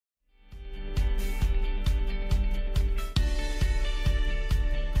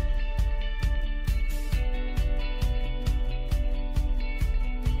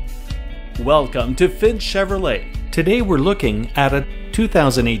Welcome to Finch Chevrolet. Today we're looking at a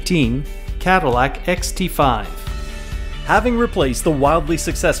 2018 Cadillac XT5. Having replaced the wildly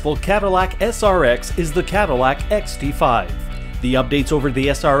successful Cadillac SRX is the Cadillac XT5. The updates over the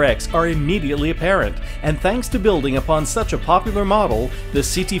SRX are immediately apparent, and thanks to building upon such a popular model, the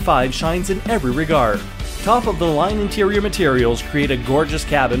CT5 shines in every regard. Top-of-the-line interior materials create a gorgeous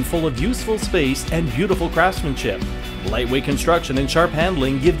cabin full of useful space and beautiful craftsmanship. Lightweight construction and sharp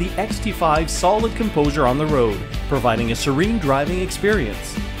handling give the XT5 solid composure on the road, providing a serene driving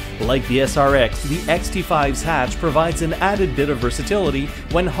experience. Like the SRX, the XT5's hatch provides an added bit of versatility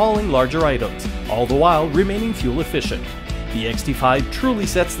when hauling larger items, all the while remaining fuel efficient. The XT5 truly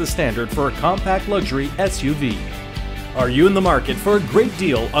sets the standard for a compact luxury SUV. Are you in the market for a great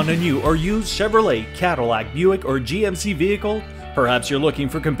deal on a new or used Chevrolet, Cadillac, Buick, or GMC vehicle? Perhaps you're looking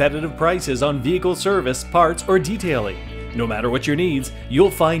for competitive prices on vehicle service, parts, or detailing. No matter what your needs, you'll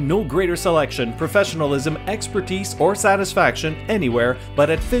find no greater selection, professionalism, expertise, or satisfaction anywhere but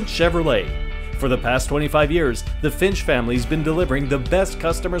at Finch Chevrolet. For the past 25 years, the Finch family's been delivering the best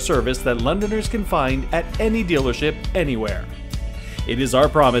customer service that Londoners can find at any dealership anywhere. It is our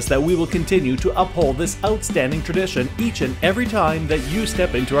promise that we will continue to uphold this outstanding tradition each and every time that you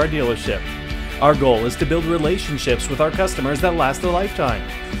step into our dealership. Our goal is to build relationships with our customers that last a lifetime.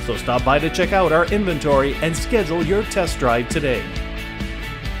 So stop by to check out our inventory and schedule your test drive today.